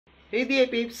Hey DA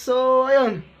peeps, so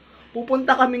ayun,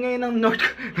 pupunta kami ngayon ng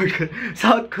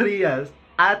South Korea.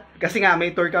 At kasi nga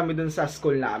may tour kami dun sa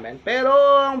school namin. Pero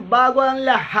bago ang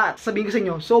lahat, sabihin ko sa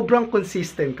inyo, sobrang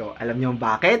consistent ko. Alam niyo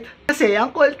bakit? Kasi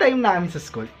ang call time namin sa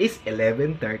school is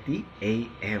 11:30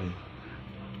 AM.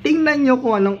 Tingnan niyo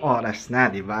kung anong oras na,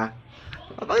 di ba?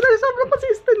 Sobrang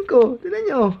consistent ko. Tingnan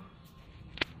niyo.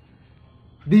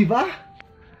 Di ba?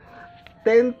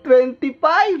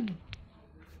 10:25.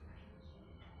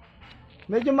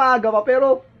 Medyo maaga pa,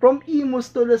 pero from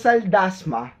Imus to Lasal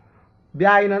Dasma,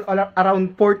 biyahe na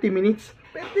around 40 minutes.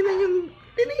 Pero tinan yung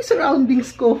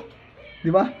surroundings ko. Di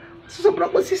ba? So,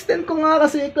 sobrang consistent ko nga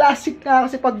kasi, classic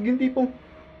nga kasi pag yung tipong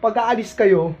pag-aalis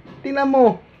kayo, tinan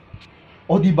mo.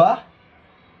 O, di ba?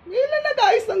 Ngayon lang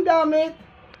nag-ayos ng gamit.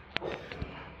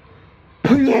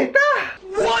 Punyeta!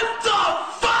 What the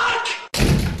fuck?!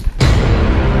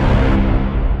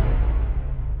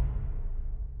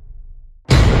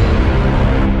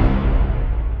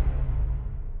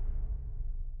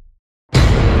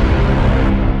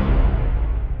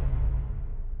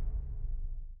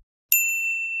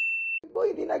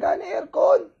 Boy, hindi nagana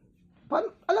aircon.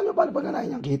 Alam niyo paano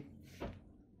paganahin yung gate?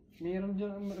 Meron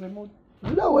dyan ang remote.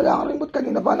 Wala kang remote.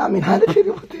 Kanina pa namin hanap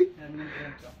yung remote eh.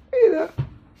 Ayun na.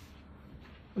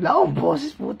 Wala akong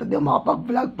boses, puta. Di ako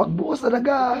makapag-vlog. Pagbukas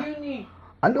talaga. Ayun eh.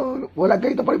 Ano, wala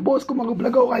ganito pa rin boss ko.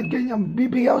 Mag-vlog ako kahit ganyan.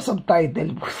 Bibigyan ako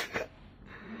subtitle, boss.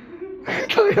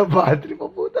 Kaya battery pa,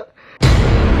 puta.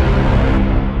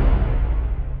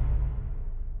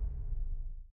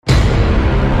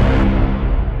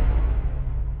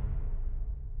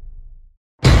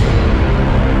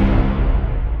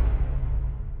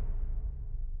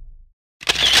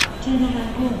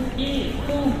 전화항공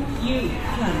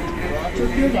 1061편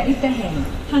도쿄 나리타행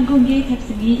항공기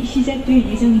탑승이 시작될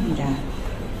예정입니다.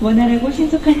 원활하고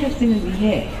신속한 탑승을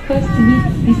위해 퍼스트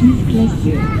및 비즈니스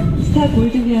클래스, 스타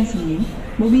골드 회원 손님,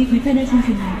 몸이 불편하신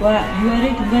손님과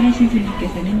유아를 동반하신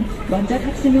손님께서는 먼저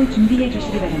탑승을 준비해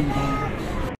주시기 바랍니다.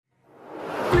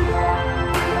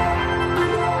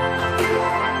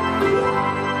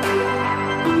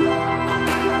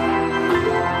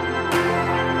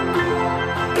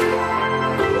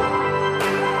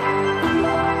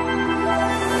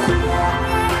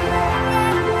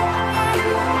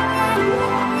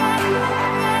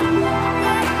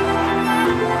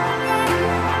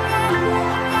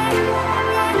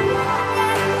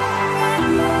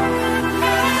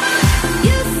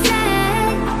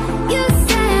 You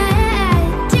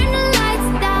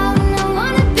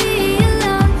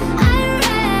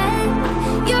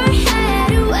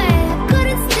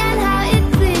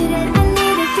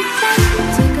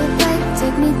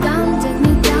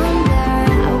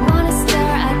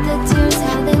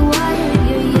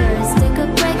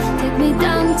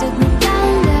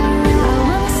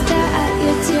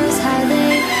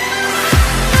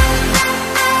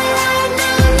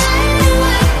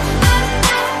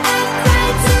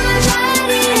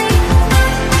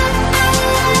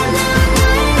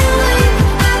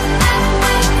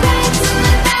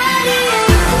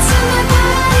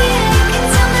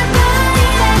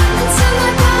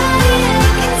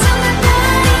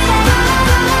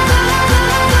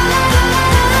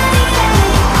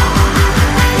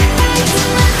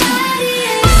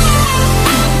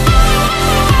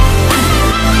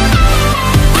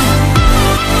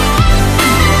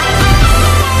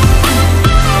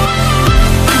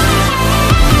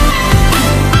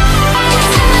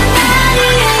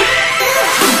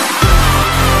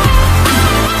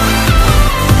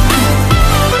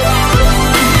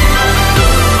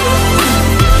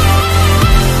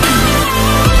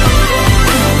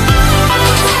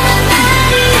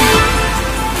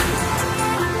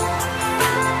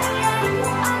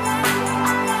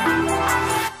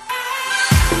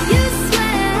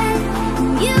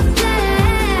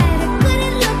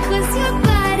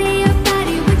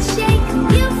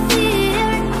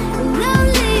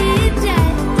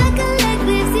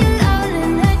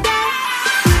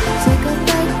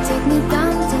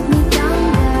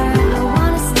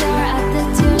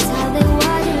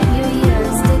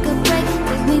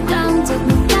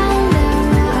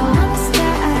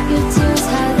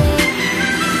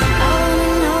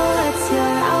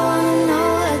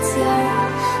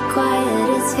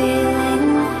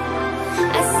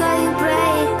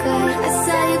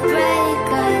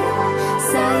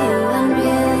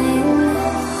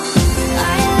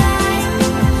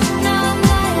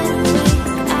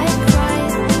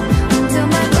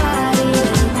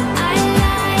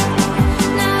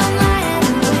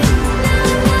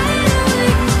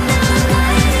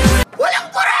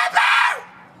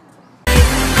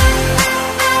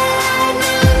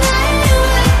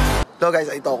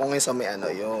ako ngayon sa may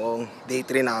yung day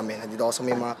 3 namin. Nandito ako sa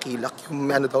may mga kilak. Yung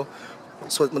may daw,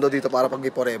 suot mo daw dito para pag may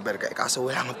forever ka. Kaso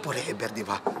wala nga forever, di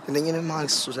ba? Tignan nyo yung mga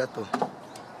nagsusulat to.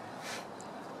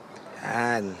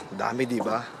 Yan. Dami, di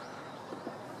ba?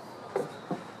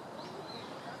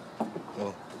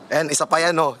 Oh. Ayan, isa pa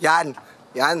yan, oh. Yan.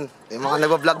 Yan. Yung mga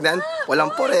nagbablog na yan,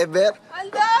 walang forever. Ang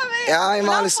dami! Yan, yung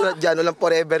mga nagsusulat dyan, walang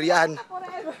forever yan.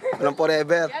 Walang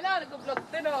forever. Yan o, nag-vlog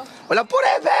din o. Walang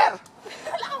forever!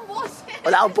 Wala kang boses!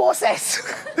 Wala akong boses!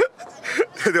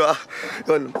 Diba?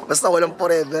 Yun, basta walang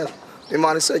forever. Yung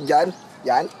mga nagsulat dyan,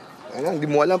 yan. Ayun, hindi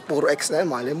mo alam, puro X na yan,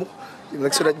 mali mo. Yung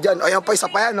nagsulat dyan, ayan pa, isa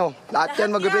pa yan, oh. Lahat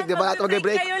yan mag-break, diba? Lahat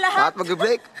mag-break. Lahat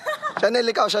mag-break. Chanel,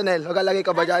 ikaw, Chanel. Maglalagay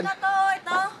ka ba dyan? Ito.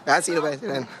 Yan, sino ba yan?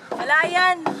 Sino yan? Wala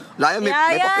yan. Wala yan, may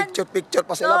pa-picture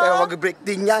pa sila, pero mag-break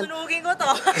din yan. Sunugin ko to.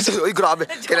 Uy, grabe.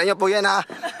 Kailan niyo po yan, ha?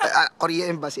 Korea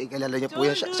Embassy, kilala niyo po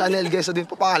yan. Chanel, guys, din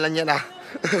po pangalan yan, ha?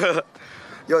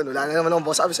 Yun, wala na naman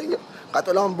akong boss. Sabi sa inyo,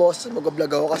 kato lang ang boss,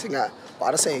 mag-vlog ako kasi nga,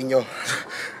 para sa inyo.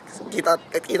 Kita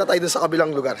tayo dun sa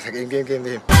kabilang lugar. Sa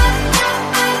game.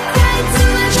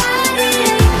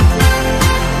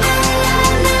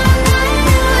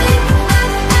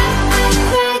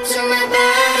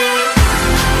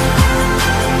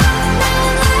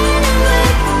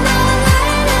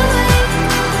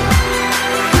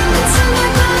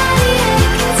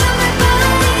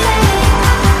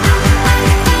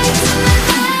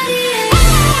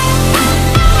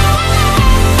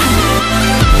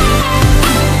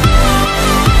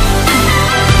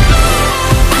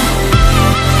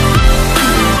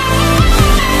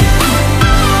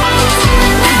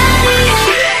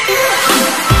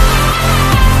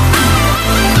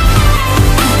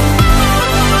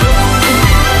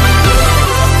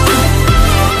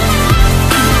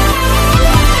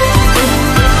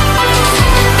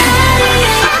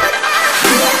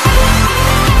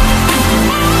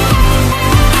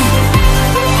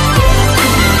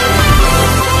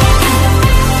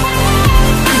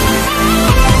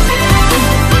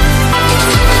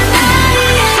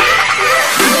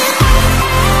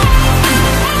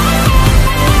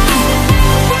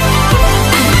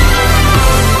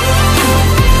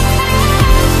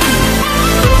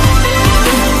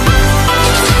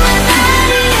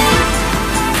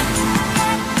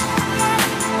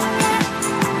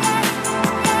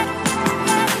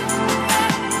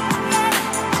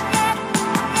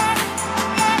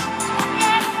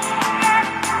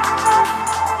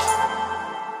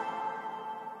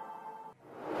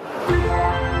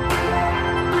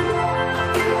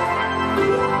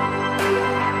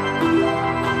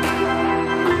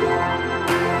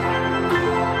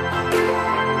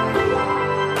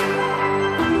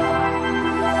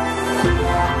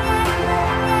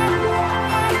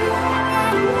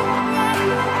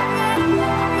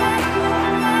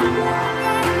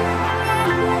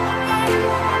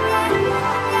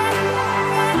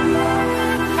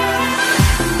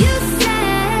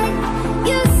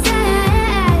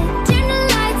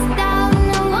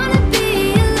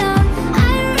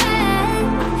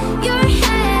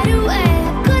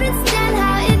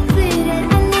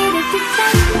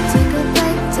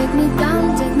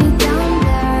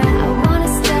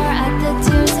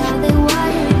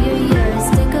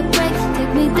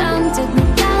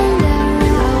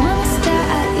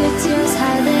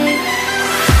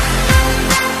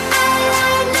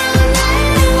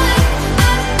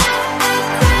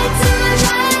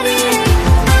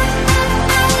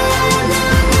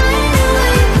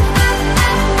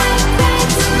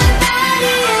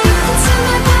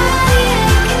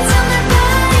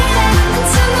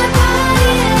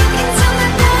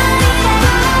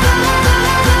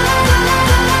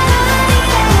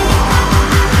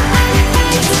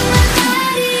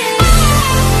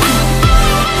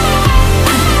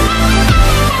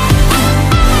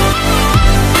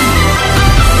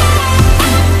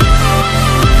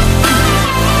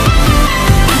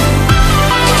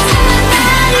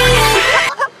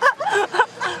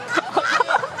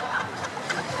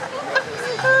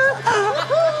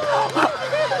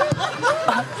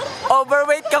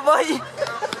 Overweight ka, boy.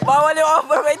 Bawal yung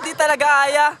overweight, di talaga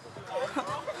aya.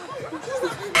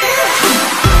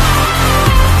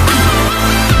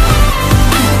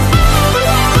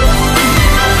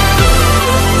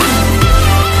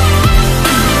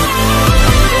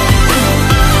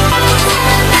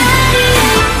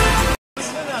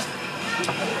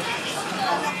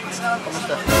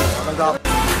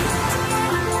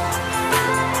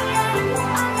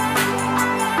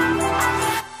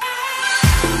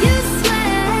 You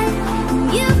swear,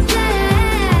 you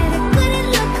fled, I couldn't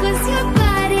look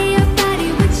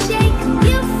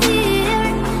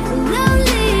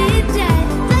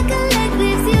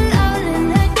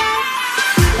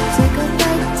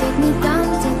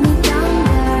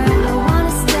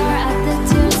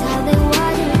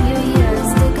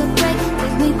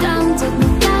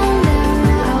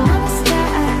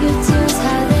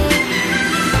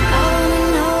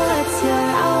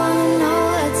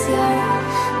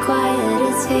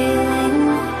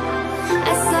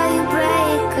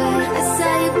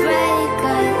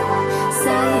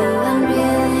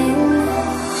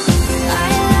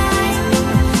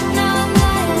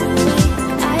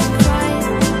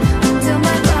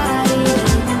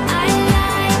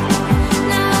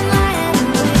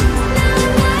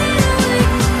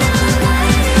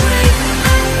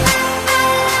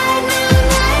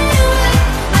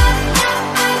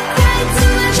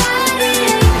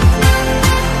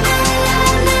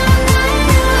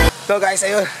So guys,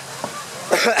 ayun.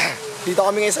 Dito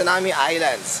kami ngayon sa Nami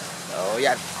Islands. So,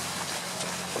 yan.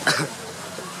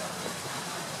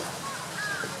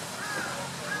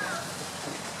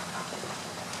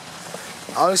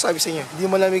 Ako sabi sa inyo, hindi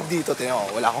malamig dito. Tingnan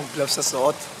ko, wala akong gloves sa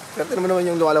suot. Pero tingnan mo naman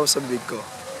yung lumalaw sa bibig ko.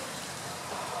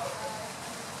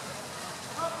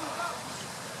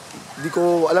 Hindi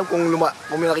ko alam kung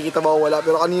may nakikita ba o wala.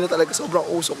 Pero kanina talaga sobrang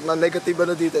usok na negative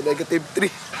ano dito, negative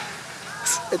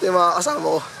 3. Ito yung mga kasama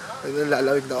ko. Ayun,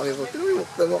 lalawig na kami ko.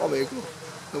 Tingnan mo kami ko.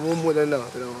 Namumula na.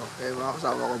 Tingnan mo. Ayun, mga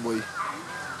kasama ko, boy.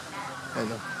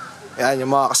 Ano. Ayan,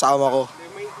 yung mga kasama ko.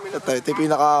 Ito yung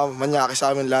pinaka-manyaki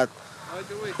sa amin lahat.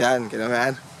 Yan, kinama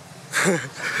yan.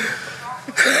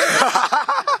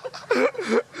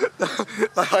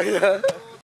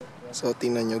 So,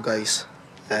 tingnan nyo guys.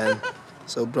 Ayan.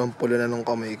 Sobrang pulo na nung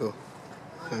kamay ko.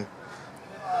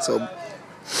 So,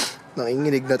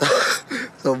 nanginginig na to.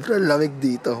 Sobrang lamig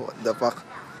dito. What the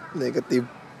fuck? Negative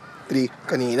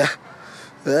 3 kanina.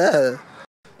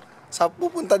 Sa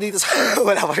pupunta dito sa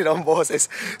wala pa rin akong boses.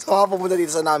 So mga pupunta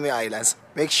dito sa Nami Islands,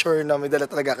 make sure na may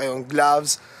dala talaga kayong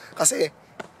gloves. Kasi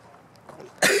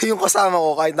yung kasama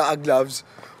ko kahit naka-gloves,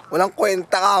 walang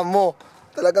kwenta ka mo.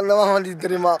 Talagang namamalid na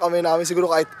rin mga kamay namin. Siguro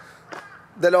kahit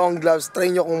dalawang gloves, try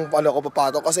nyo kung paano ko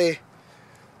papatok. Kasi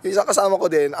yung isang kasama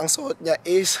ko din, ang suot niya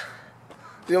is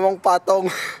 5 patong,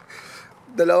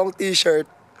 2 t-shirt,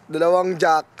 2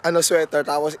 sweater,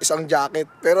 tapos isang jacket.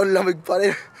 Pero lamig pa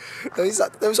rin.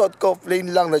 Yung suot ko,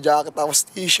 plain lang na jacket, tapos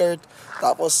t-shirt,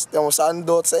 tapos yung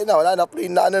sandot. Sa'yo na, wala na,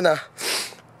 plain na ano na.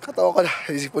 Katawa ko na,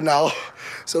 isipon na ako.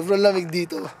 Sobrang lamig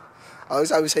dito. Ako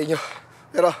sabi sa inyo.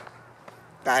 Pero,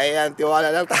 kaya yan,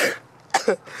 tiwala lang tayo.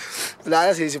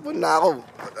 Wala na, sisipon na ako.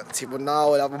 Sipon na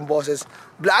ako, wala pang boses.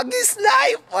 Vlog is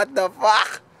life! What the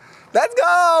fuck? Let's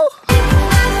go!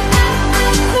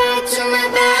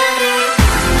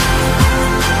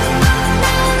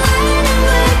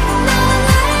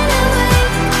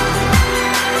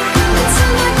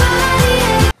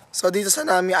 So dito sa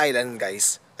Nami Island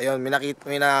guys, ayun, may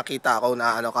nakita ako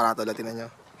na karatula, tingnan nyo.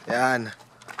 Ayan.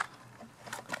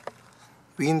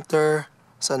 Winter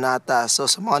Sonata. So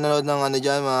sa mga nanonood ng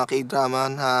dyan, mga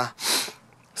K-drama na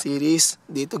series,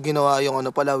 dito ginawa yung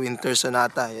pala, Winter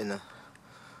Sonata. Ayan.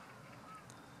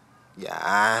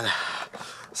 Yan.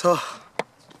 So,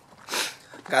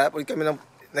 kaya po kami ng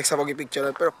next na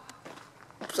pag-picture, pero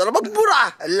sarap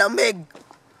magbura! Ang lamig!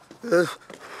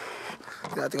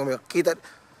 Hindi natin kami kita.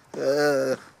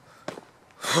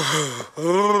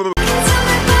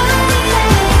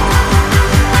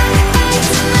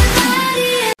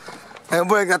 Ayun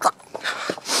po,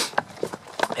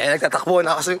 nagtatakbo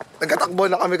na kasi nagtatakbo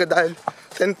na kami dahil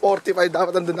 10:45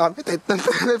 dapat nandun namin.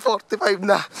 10:45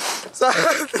 na. So,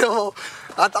 tiyo mo,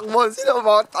 tatakbo sila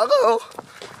mga tako.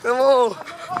 Tiyo mo,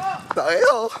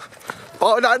 tayo.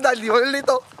 Paunahan dahil, di mo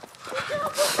nalito.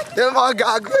 Yan mga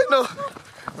gago yun, no.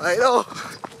 Tayo.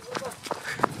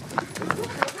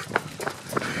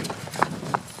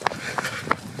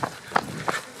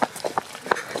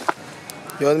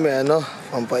 Yun, may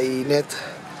pampainit.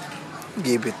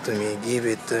 Give it to me, give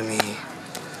it to me.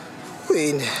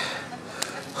 Uy,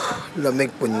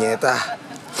 lamig punyeta.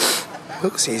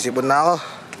 Sisipon na ako.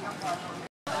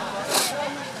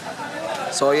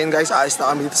 So yun guys, ayos na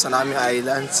kami dito sa Nami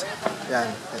Islands. Yan,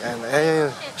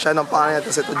 ayan. Siya ng pangalan natin,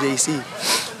 ito JC.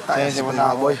 Sisipon na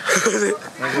ako, boy.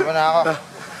 Sisipon na ako.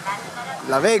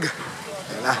 Lamig.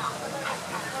 Ayan na.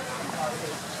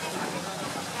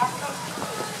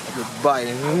 Goodbye,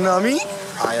 Nami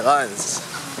Islands.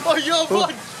 Oh, yo,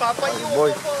 boy! Papayo boy.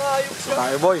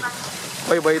 Tayo, boy.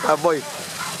 Boy, boy.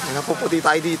 May napuputi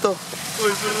tayo dito.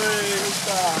 Uy,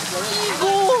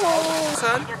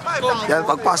 saan? Yan,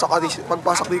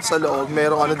 pagpasok dito sa loob,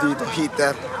 merong dito,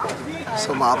 heater.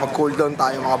 So, makapag-cool down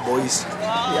tayo mga boys.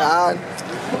 Yan.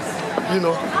 You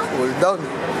know, cool down.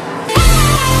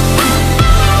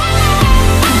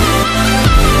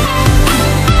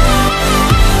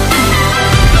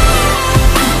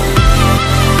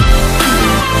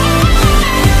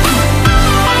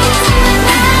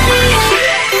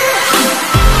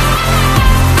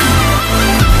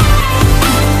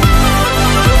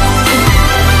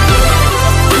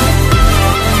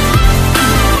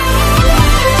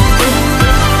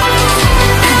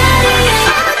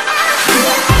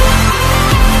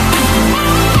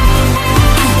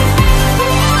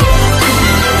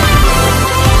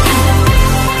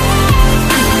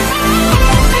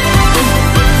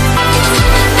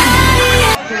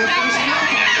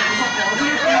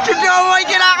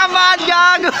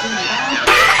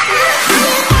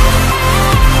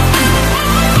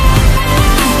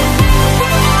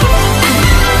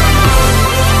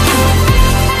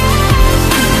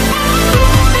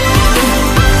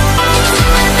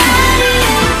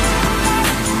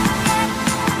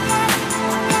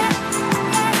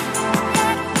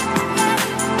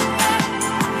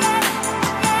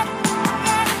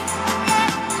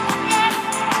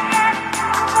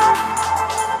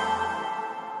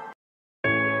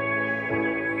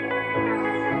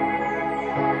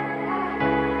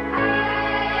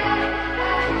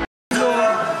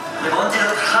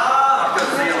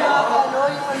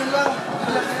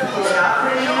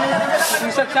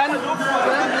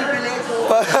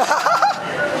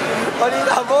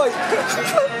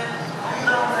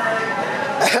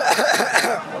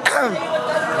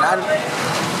 Yan.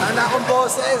 Nana akong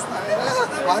boses.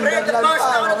 Wonderland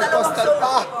pa. Mga coastal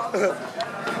pa.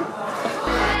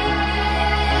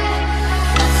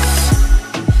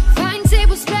 Find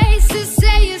table spaces,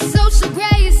 say your social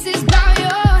graces, bow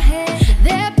your head.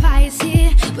 They're pious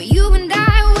here, but you and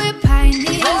I, we're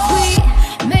pioneers.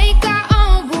 We make our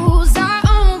own rules, our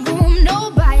own room,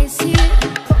 no bias here.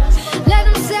 Let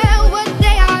them sell what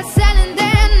they are selling,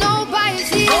 there no bias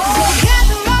here. So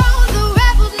gather all the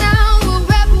rebels now, we'll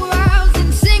rebel rouse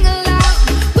and sing aloud.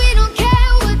 We don't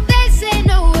care what they say,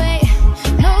 no way,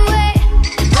 no way.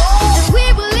 And we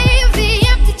will leave the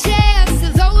empty chairs to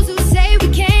those who say we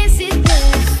can't sit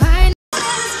there. Find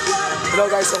Hello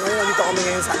guys, so ngayon nandito kami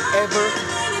ngayon sa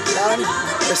Everland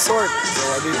Resort. So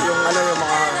dito yung yung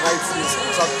mga rides sa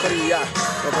South Korea.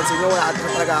 Napansin nyo, wala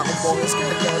natin talaga akong bonus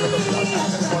kahit yung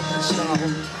nag-watch lang ako.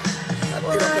 At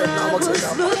hirap-hirap na ako magsalita.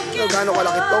 Gano'ng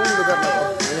kalaki tong lugar na to.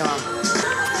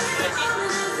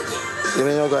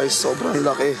 Tingnan nyo guys, sobrang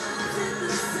laki.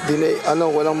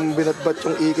 Walang binatbat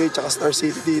yung EK tsaka Star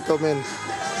City dito, men.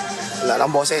 Wala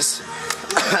lang boses.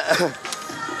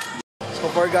 So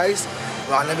far guys,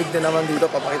 makanabig na naman dito.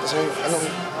 Papakita sa inyo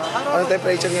anong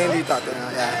temperature ngayon dito.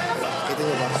 Yan. Kita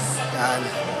nyo ba? Yan.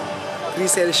 3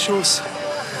 Celsius.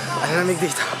 Ang lamig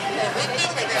dito.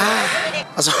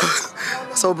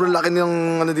 Sobrang laki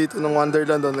ng dito ng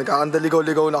Wonderland doon.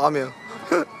 Nagkakandaligaw-ligaw na kami.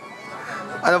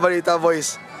 Ano balita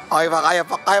boys? Okay pa,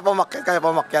 kaya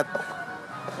pa makyat.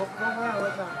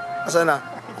 Asa na?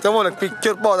 Tignan mo,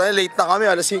 nagpicture po. Late na kami.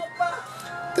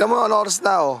 Tignan mo, ano oras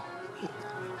na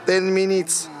 10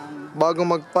 minutes bago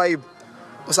mag-5.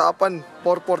 Usapan,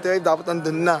 4:45 dapat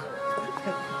nandun na.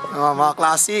 Mga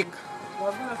classic.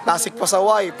 Classic pa sa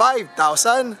Y.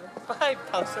 5,000?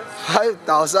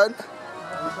 5,000?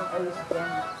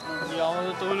 Hindi ako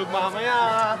matutulog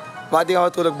mamaya. Bakit di ka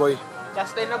matulog, boy?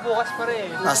 Last day na bukas pa rin.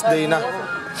 Last day na.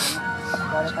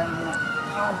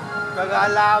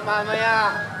 Gagala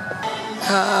mamaya.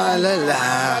 Lala.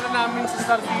 Para namin sa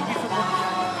Star City.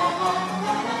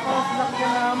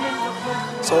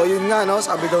 So yun nga, no?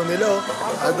 Sabi daw nila,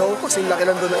 kasing laki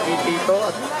lang doon ng EK ito.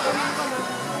 At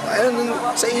ayun,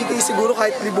 sa EK siguro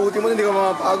kahit libutin mo na, hindi ka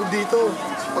mapapagod dito.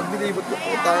 Pag nilibot mo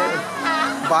po tayo,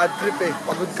 bad trip eh.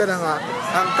 Pagod ka na nga.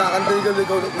 Ang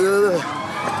kakandaligaw-ligaw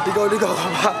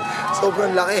ka pa.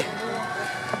 Sobrang laki.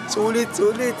 Sulit.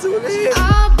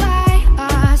 all by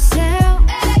ourselves.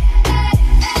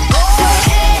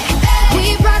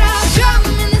 We brought our drum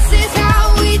and this is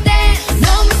how we dance.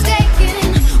 No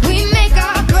mistaking, we make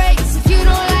our breaks. If you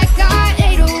don't like our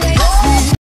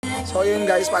 808s. So yun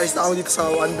guys, palis na kami dito sa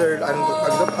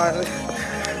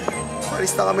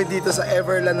palis na kami dito sa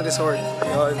Everland Resort.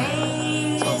 Ayun.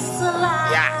 So,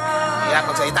 yeah,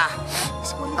 pagsalita.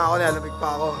 Simun na ako, nilalabig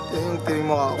pa ako. Yan yung tining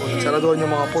mo ako. Saraduhan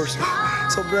yung mga pores.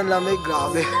 Sobrang lamig,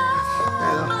 grabe.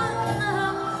 Ayun.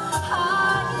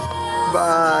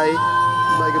 Bye.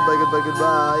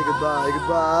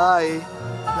 Goodbye.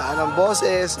 Lahat ng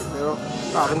boses. Pero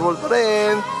rock and roll pa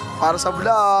rin. Para sa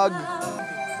vlog.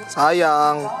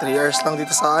 Sayang, 3 hours lang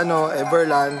dito sa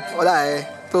Everland. Wala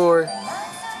tour.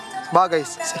 Bagay,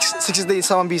 6 days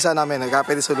sa mambisa namin.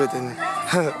 Nagkapwede sulutin.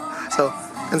 So,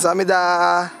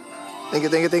 kansamida.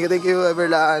 Thank you,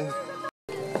 Everland.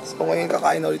 So, ngayon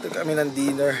kakain na ulit kami ng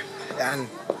dinner. Yan.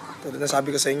 Tulad na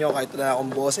sabi ko sa inyo, kahit wala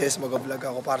akong boses, mag-vlog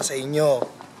ako para sa inyo.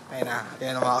 Ayan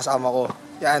ang mga kasama ko.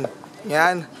 Yan.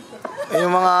 Yan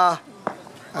yung mga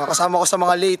kasama ko sa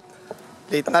mga late.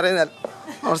 Late na rin.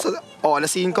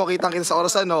 Alas 5, kitang-kita sa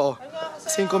orasan,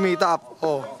 5 meet up.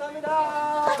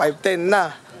 5:10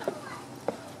 na.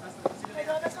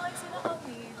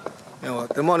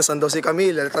 Tignan mo, nasan daw si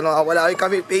Camille? Wala kay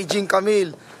Camille. Paging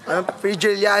Camille.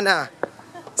 Paging Liana.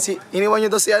 Iniwan nyo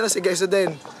daw si Geso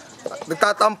din.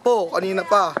 Nagtatampo kanina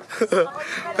pa.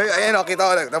 Ayan kita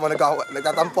ko.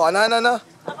 Nagtatampo. Ano?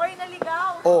 Ako yung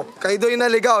naligaw. Kayo daw yung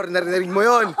naligaw. Narinig mo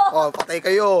yun. Patay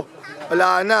kayo.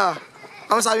 Wala na.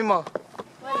 Ano sabi mo?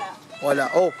 Wala.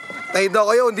 Tayo daw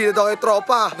kayo. Hindi na daw kayo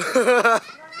tropa.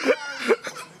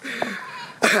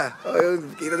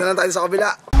 Kita na lang tayo sa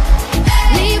kabila.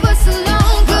 Leave us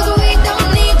alone, 'cause we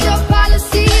don't need your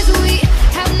policies. We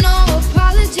have no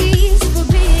apologies for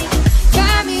being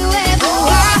family where the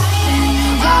wild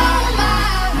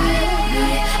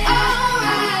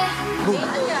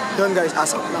Yun guys,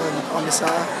 asap lang dito kami sa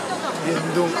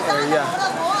Gyeongbok area.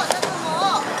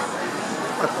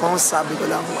 At kung sabi ko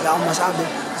lang, wala akong masabi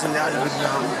kasi nakalagod na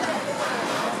ako.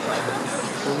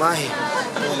 Umahi.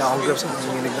 Wala akong grabs na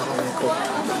nanginig na kamay ko.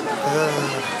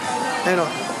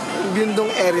 Gyeongbok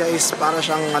area is para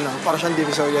siyang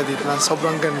Divisoria dito na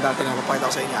sobrang ganda. Tingnan, papakita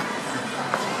ko sa inyo.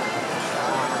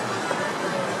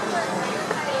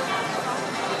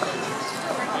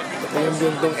 yung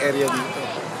Myeongdong area dito.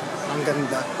 Ang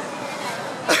ganda.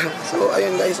 So,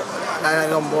 ayun guys,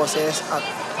 nalala ng boses at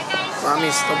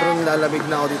promise, sobrang lalamig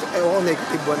na ako dito. Ewan ko,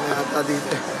 negative 1 na ata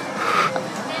dito.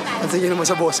 Pansin nyo naman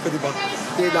sa boss ko, di ba?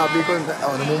 Yung labi ko,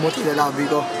 namumuti na labi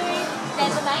ko.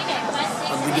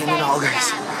 Pagbigyan nyo na ako guys.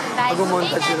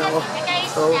 Mag-montage nyo na ako.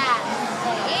 So,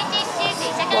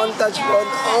 montage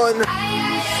on.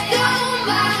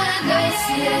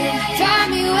 Tell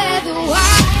me where the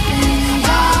wine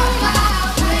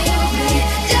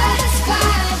just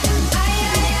fine.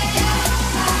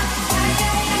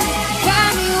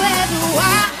 Tell me where the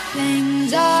wine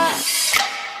are.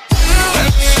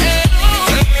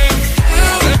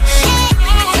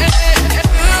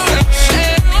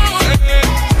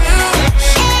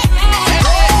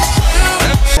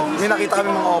 May nakita kami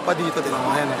mga opa dito, din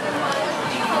naman yan.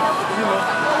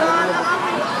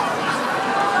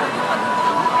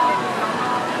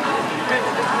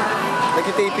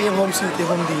 Nagtitaping yung home city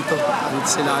home dito. Dito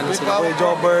sila, sila Kuya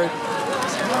Jobert,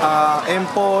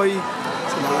 Empoy,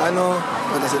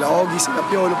 sila Ogie, sila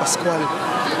Piolo, Pascual.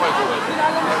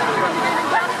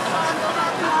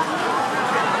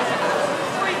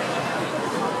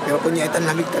 Pero punyetan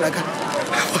lamig talaga.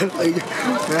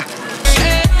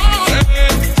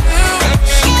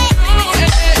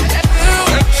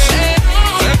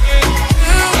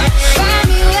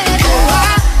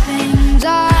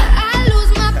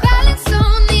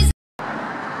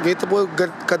 Ganito po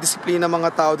kadisiplina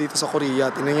mga tao dito sa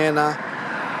Korea. Tingnan nyo yan ha.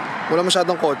 Wala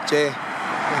masyadong kotse.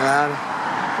 Ayan.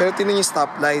 Pero tingnan nyo yung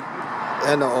stoplight.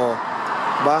 Ayan o.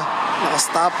 Diba?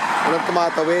 Naka-stop. Walang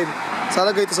tumatawid.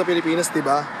 Sana ganito sa Pilipinas,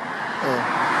 diba? O.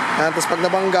 Ayan. Tapos pag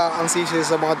nabangga, ang sisi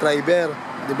sa mga driver.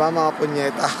 Diba mga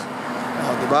punyeta?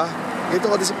 O, diba? Ganito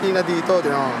kadisiplina dito.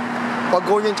 Tingnan mo. Pag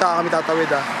go nyo, tsaka kami tatawid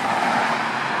ha.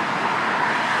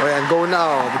 O yan, go na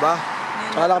o. Diba?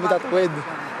 Tsaka lang kami tatawid.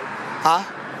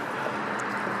 Ha?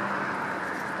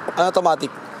 Automatic.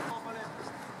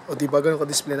 O diba ganun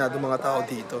ka-displinado mga tao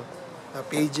dito.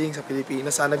 Paging sa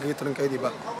Pilipinas, sana ganito rin kayo, diba?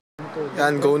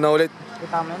 Yan, go na ulit.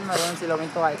 Tama yun, maroon sila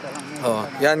minto kahit lang. Oh,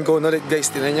 yan, go na ulit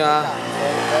guys. Tinan nyo ha.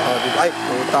 Oh, diba? Ay,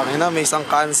 putang ina, may isang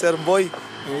cancer boy.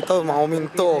 Ito, mga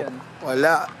uminto.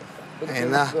 Wala. Ayan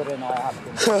na.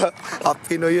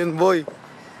 Happy no yun boy.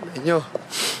 Tinan nyo.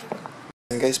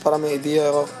 Guys, para may idea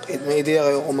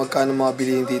kayo kung magkano mga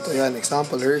bilihin dito. Yan,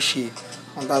 example, Hershey,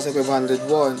 1,500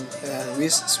 won. Ayan,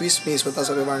 Swiss Miss,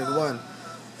 1,500 won.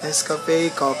 Nescafe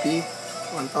coffee,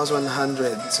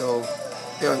 1,100. So,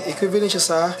 yun, equivalent siya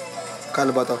sa,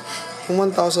 kano ba to? Kung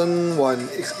 1,000 won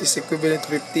is equivalent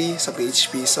to 50 sa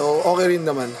PHP. So, okay rin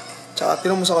naman. Tsaka,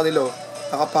 tinan mo sa kanila,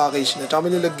 naka-package na. Tsaka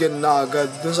may nilagyan na agad.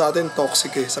 Doon sa atin,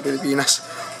 toxic sa Pilipinas.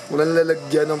 Walang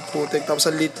lalagyan ng putik. Tapos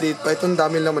ang lit-lit pa. Itong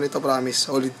dami naman ito, promise.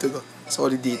 Solid to go.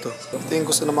 Solid dito. Ito yung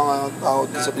gusto ng mga tao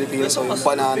dito sa Pilipinas. So, yung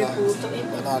banana.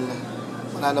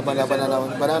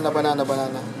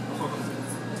 Banana.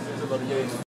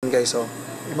 Guys, so,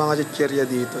 yung mga chichirya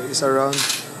dito is around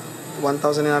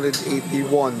 1,980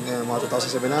 won. Yan, mga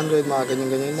 2,700, mga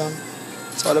ganyan-ganyan lang.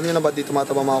 So, alam niyo na ba dito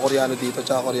mataba mga Koreano dito,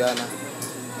 tsaka Koreana.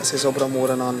 Kasi sobrang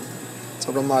mura ng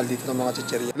sobrang mahal dito ng mga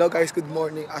chichirya. Hello guys, good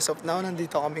morning. As of now,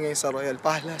 nandito kami ngayon sa Royal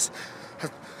Palace.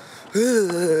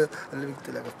 Alamig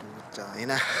talaga po. Tsaka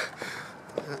na.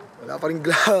 Wala pa rin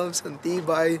gloves, ang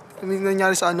tibay. May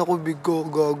nangyari sa ko, big ko,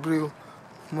 gagbriw.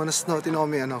 Manas natin ako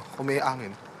may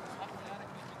angin.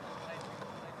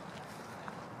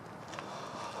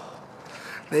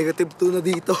 Negative 2 na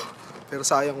dito. Pero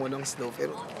sayang walang snow.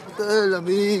 Pero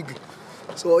lamig.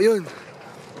 So ayun.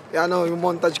 Yan yung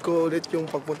montage ko ulit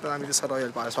yung pagpunta namin dito sa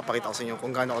Royal Palace. Papakita ko sa inyo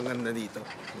kung gaano kaganda dito.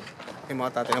 Yung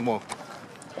mga tatay mo.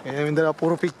 Yung dala,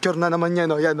 puro picture na naman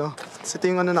yan. Yan Kasi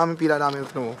ito yung namin pila namin.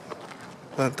 Ito mo.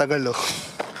 Ang tagal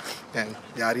Yan.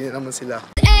 Yari na naman sila.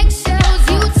 Eggshells,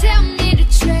 you tell me to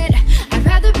tread. I'd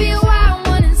rather be a wild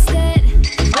one instead.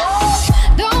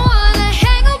 Don't wanna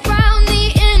hang around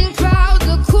the in crowd.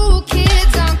 The cool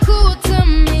kids are cool to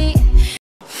me.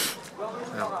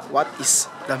 What is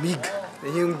lamig?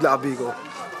 Yan yung labi ko.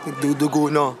 Nagdudugo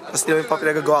na. Tapos di naman pa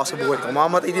pinagagawa ko sa buhay ko.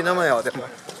 Mamamatay din naman ako.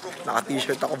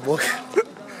 Naka-t-shirt ako, boy.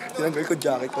 Tinanggal ko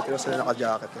jacket ko. Pero sila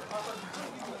naka-jacket.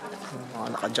 Mga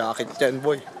naka-jacket yan,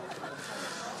 boy.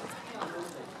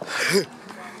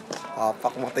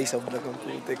 Papak matay sa vlog ang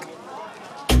putik.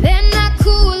 They're not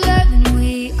cooler than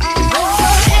we are.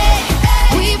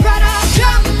 We brought our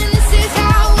drum and this is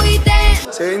how we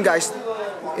dance. So yun guys,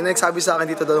 yung nagsabi sa akin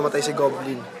dito daw namatay si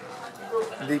Goblin.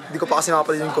 Hindi ko pa kasi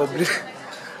nakapalin yung Goblin.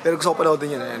 Pero gusto ko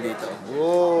panoodin yan. Ayan dito.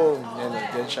 Boom!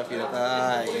 Yan siya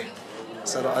pinatay.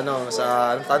 Sa anong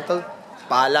tanto?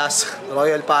 Palace.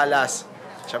 Royal Palace.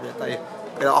 Siya pinatay.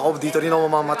 Pero ako dito rin ako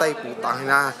mamamatay. Putang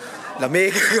na.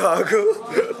 Lamig, gago.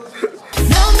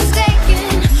 No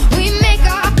mistaken, we make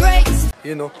our breaks.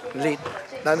 Yun o, late.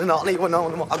 Naiwan ako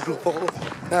ng mga grupo ko.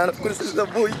 Nahanap ko na sila,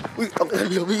 boy. Uy, ang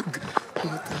lamig.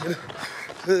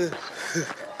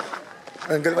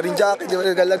 Tanggal pa rin jacket, di ba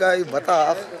nagalagay?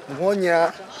 Batak, pneumonia.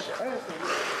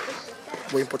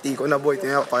 Boy, puti ko na, boy.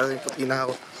 Tingnan ko, parang puti na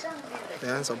ako.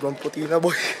 Ayan, sobrang puti na,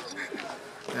 boy.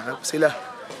 Nahanap sila.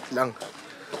 Lang.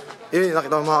 Yun,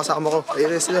 nakita mo mga kasama ko.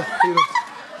 Ayun sila. Yun.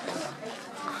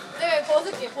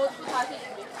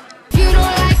 You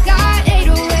don't like our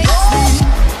 808s,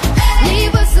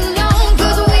 leave us alone,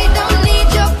 cause we don't need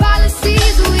your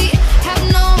policies. We have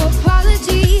no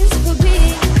apologies for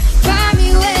being. Find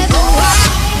me where the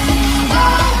wild,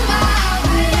 oh my,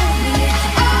 really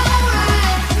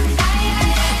alright.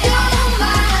 Don't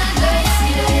mind us,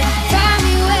 find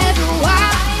me where the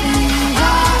wild,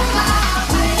 oh my,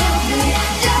 really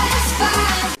just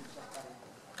fine.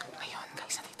 Ngayon,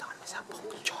 guys, nandito kami sa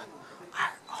Bukchon,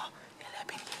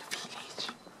 RO11 Village.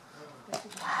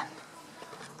 Yan.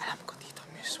 Alam ko dito,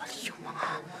 usually yung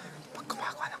mga pag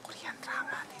gumagawa ng Korean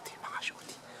drama, dito yung mga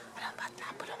shooting. Alam ba't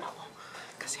napulong ako?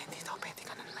 Kasi dito, pwede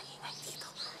ka nang maingay dito.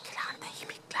 Kailangan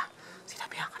tahimik lang.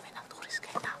 Sinabihan kami ng tourist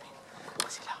guide namin.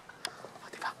 Sila, o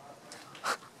diba?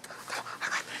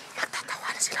 Nagtatawa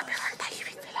na sila, pero ang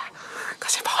tahimik nila.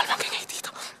 Kasi bawal magingay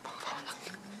dito. Bawal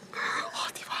magingay. O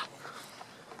diba?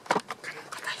 Ganun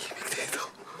katahimik dito.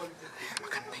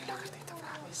 Maganda yung lugar dito,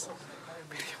 promise.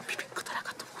 Pero yung bibig ko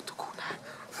talaga tumutugo na.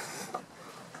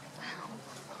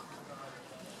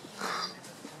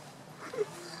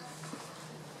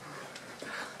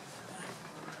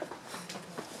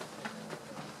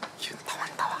 Yun,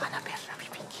 tawan-tawa ka na, pero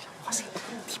nabibigil mo kasi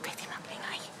di pwede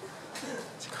mag-ingay.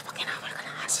 Siguro pag kinawal ka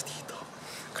ng aso dito,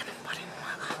 ganun pa rin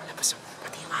makalabas yung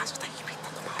pati yung aso tahimik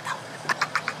na tumataw.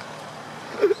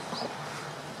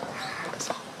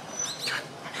 So, yun,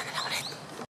 mamaya na lang ulit.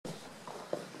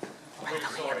 By the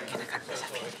way, ang kinaganda sa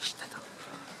village na to,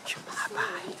 yung mga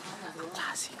bahay, ang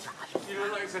classic, mga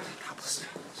luma. Tapos,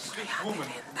 kaya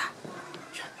nirenta.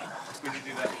 Yun, may mga total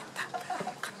nirenta.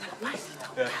 Ang ganda ng bahay dito,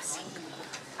 classic.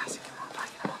 Classic yung mga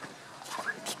bahay naman.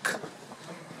 Romantic.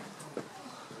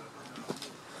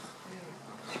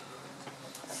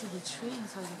 See the tree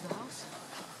inside of the house?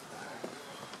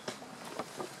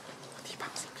 Di ba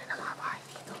ang simple na mga bahay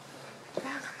dito?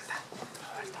 Kaya ang ganda.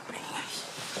 Ito, maingay.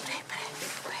 Pre.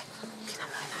 Kita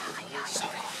mo na nakakaya.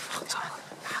 Sorry.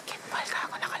 Nakakimpal ka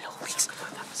ako, naka-Lumix.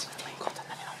 Tapos may koto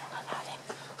na rin ang mga natin.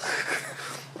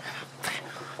 Pre,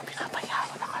 pinapaya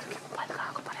ako, naka-kimpal ka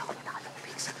ako. Pareho ko na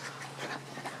naka-Lumix.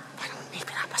 Parang may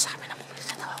pinapasabi na bumili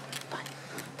na daw ako kimpal.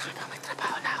 Taka na may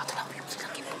trabaho na ako, talaw yung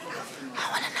silang kimpal.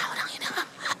 Hawalan na ako ng ina.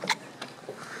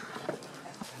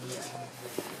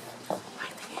 Ay,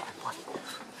 tingin na po.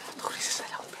 Turista sa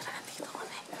laot, pero nandito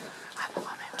kami. Ano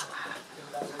kami, mga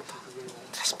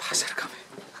trespasser kami.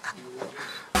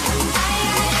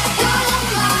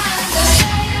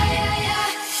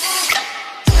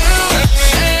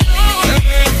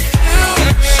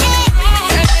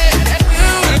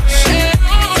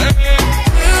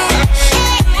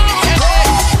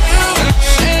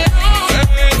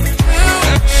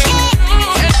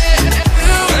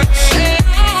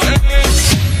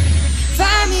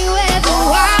 Find me where the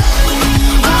wild,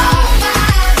 oh my,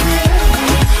 really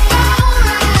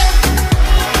alright.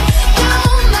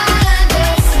 Don't mind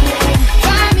us,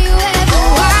 find me where the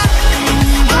wild,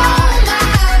 oh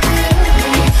my, really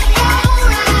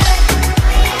alright.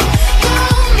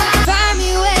 Don't mind, find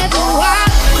me where the wild,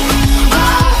 oh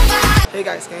my. Hey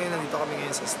guys, ngayon nandito kami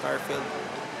ngayon sa Starfield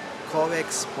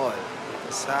Coex Mall. Dito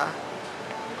sa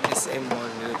SM Mall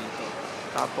nila dito.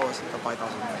 Tapos, ito pakita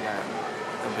ko sa mga yan.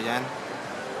 Ito ba yan?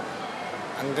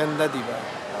 Ang ganda, diba?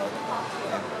 Diba?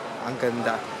 Ayan. Ang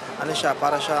ganda. Ano siya?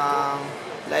 Para siyang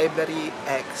Library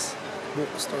X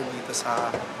bookstore dito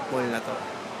sa mall na to.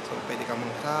 So, pwede kang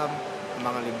mag-grab ng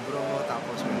mga libro,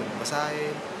 tapos may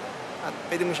basahin. At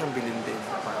pwede mo siyang bilhin din.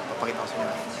 Papakita ko sa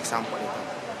inyo. Example ito.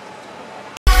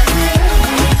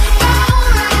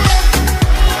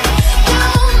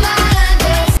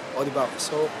 O diba?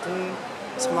 So kung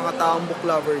sa mga taong book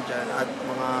lover dyan at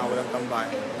mga walang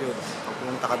tambayan, yun, pag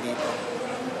pumunta ka dito,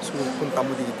 so punta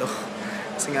mo dito.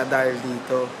 Kasi nga dahil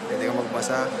dito, pwede kang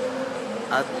magbasa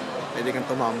at pwede kang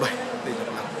tumambay. Dito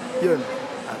lang. Yun.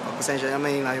 At pagpasensya niya,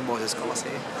 may hingin yung boses ko kasi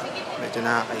medyo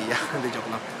nakakaiya. Hindi, joke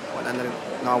lang. Wala na rin,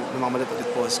 namamalit ulit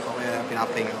boses ko kaya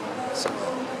pinapahinga ko. So,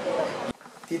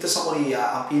 dito sa Korea,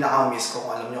 ang pinaka-miss ko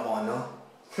kung alam nyo kung ano,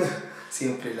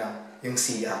 simple lang. Yung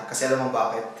CR. Kasi alam mo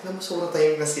bakit? Tignan mo sobrang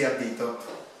tahimik na CR dito.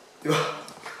 Di ba?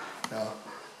 No.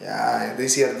 Yan. Ito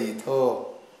yung CR dito.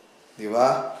 Di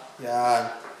ba? Yan.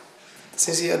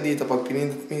 Kasi CR dito, pag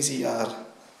pinindot mo yung CR,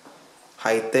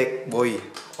 high-tech, boy.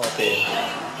 Okay.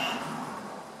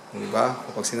 Diba?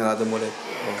 Kapag sinarado mo ulit.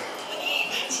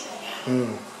 Oh.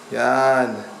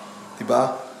 Yan.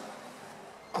 Diba?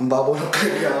 Ang babaw ng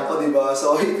kanya ako, diba?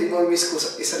 So, hindi mo miss ko.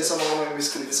 Isa rin sa mga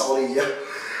miss ko dito sa Korea.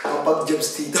 Ang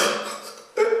pag-jobs dito.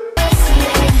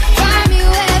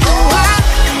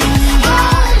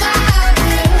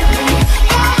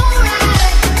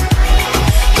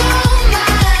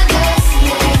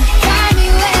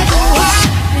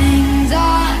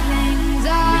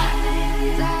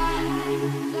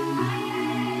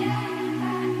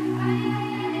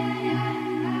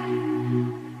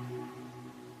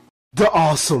 The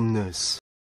awesomeness.